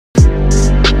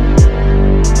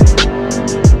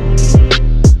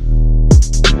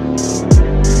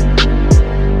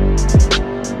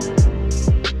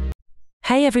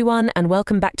everyone, and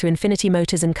welcome back to Infinity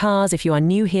Motors and Cars. If you are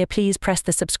new here, please press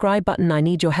the subscribe button. I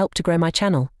need your help to grow my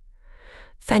channel.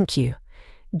 Thank you.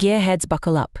 Gearheads,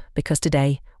 buckle up, because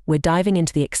today we're diving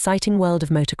into the exciting world of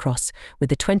motocross with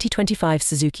the 2025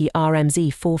 Suzuki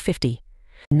RM-Z450.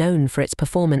 Known for its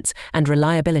performance and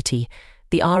reliability,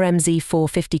 the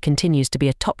RM-Z450 continues to be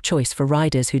a top choice for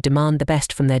riders who demand the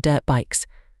best from their dirt bikes.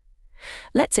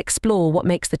 Let's explore what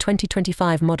makes the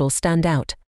 2025 model stand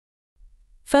out.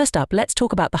 First up, let's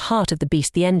talk about the heart of the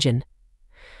beast, the engine.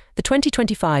 The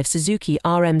 2025 Suzuki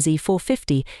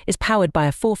RM-Z450 is powered by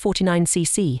a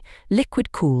 449cc,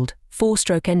 liquid-cooled,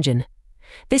 4-stroke engine.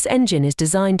 This engine is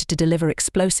designed to deliver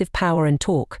explosive power and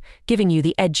torque, giving you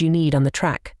the edge you need on the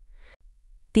track.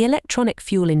 The electronic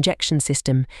fuel injection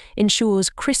system ensures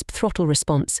crisp throttle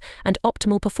response and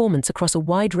optimal performance across a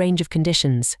wide range of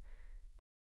conditions.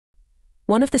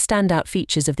 One of the standout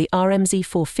features of the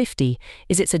RM-Z450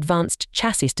 is its advanced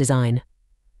chassis design.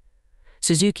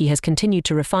 Suzuki has continued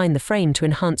to refine the frame to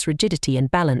enhance rigidity and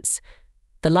balance.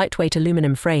 The lightweight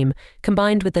aluminum frame,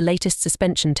 combined with the latest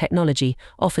suspension technology,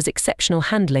 offers exceptional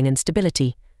handling and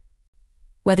stability.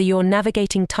 Whether you're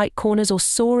navigating tight corners or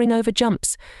soaring over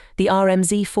jumps, the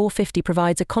RM-Z450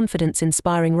 provides a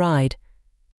confidence-inspiring ride.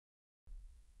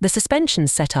 The suspension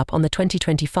setup on the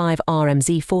 2025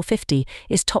 RM-Z450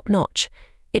 is top-notch.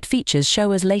 It features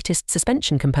Showa's latest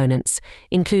suspension components,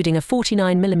 including a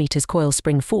 49mm coil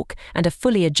spring fork and a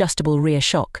fully adjustable rear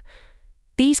shock.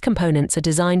 These components are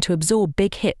designed to absorb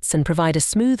big hits and provide a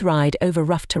smooth ride over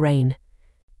rough terrain.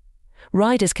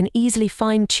 Riders can easily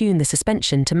fine-tune the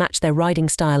suspension to match their riding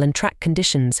style and track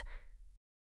conditions.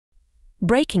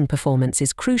 Braking performance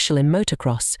is crucial in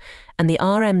motocross, and the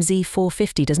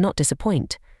RM-Z450 does not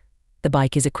disappoint. The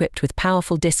bike is equipped with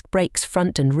powerful disc brakes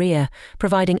front and rear,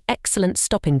 providing excellent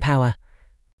stopping power.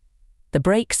 The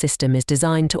brake system is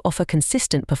designed to offer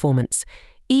consistent performance,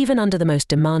 even under the most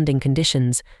demanding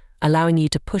conditions, allowing you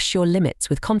to push your limits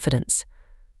with confidence.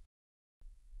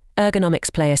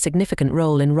 Ergonomics play a significant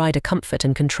role in rider comfort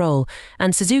and control,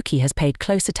 and Suzuki has paid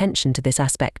close attention to this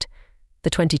aspect.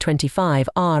 The 2025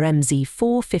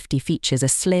 RM-Z450 features a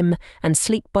slim and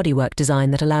sleek bodywork design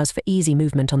that allows for easy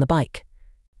movement on the bike.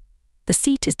 The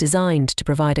seat is designed to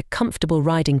provide a comfortable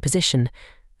riding position,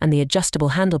 and the adjustable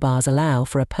handlebars allow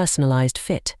for a personalized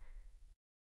fit.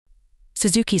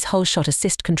 Suzuki's Holeshot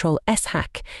Assist Control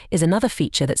S-HAC is another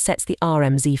feature that sets the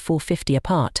RM-Z450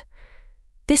 apart.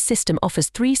 This system offers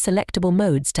 3 selectable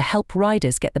modes to help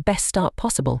riders get the best start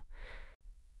possible.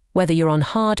 Whether you're on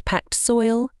hard-packed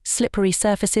soil, slippery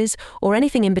surfaces, or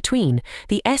anything in between,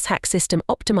 the S-HAC system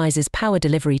optimizes power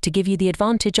delivery to give you the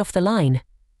advantage off the line.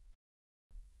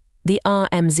 The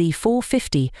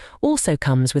RM-Z450 also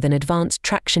comes with an advanced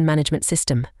traction management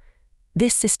system.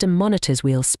 This system monitors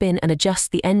wheel spin and adjusts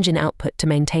the engine output to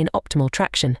maintain optimal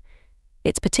traction.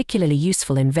 It's particularly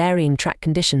useful in varying track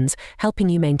conditions, helping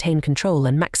you maintain control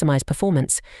and maximize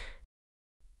performance.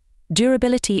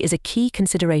 Durability is a key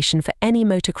consideration for any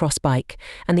motocross bike,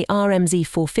 and the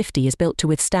RM-Z450 is built to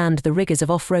withstand the rigors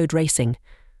of off-road racing.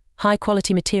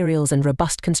 High-quality materials and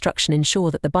robust construction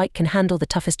ensure that the bike can handle the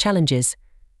toughest challenges.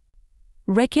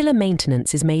 Regular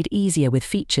maintenance is made easier with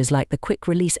features like the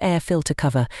quick-release air filter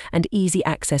cover and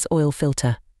easy-access oil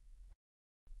filter.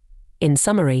 In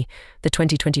summary, the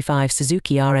 2025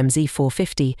 Suzuki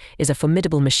RM-Z450 is a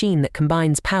formidable machine that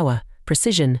combines power,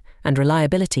 precision, and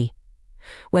reliability.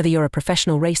 Whether you're a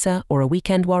professional racer or a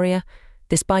weekend warrior,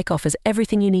 this bike offers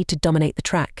everything you need to dominate the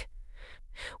track.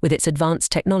 With its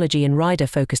advanced technology and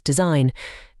rider-focused design,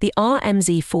 the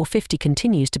RM-Z450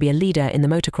 continues to be a leader in the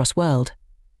motocross world.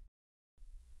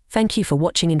 Thank you for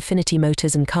watching Infinity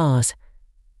Motors and Cars.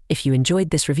 If you enjoyed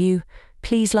this review,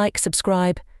 please like,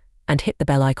 subscribe, and hit the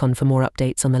bell icon for more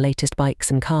updates on the latest bikes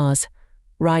and cars.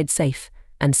 Ride safe,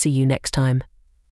 and see you next time.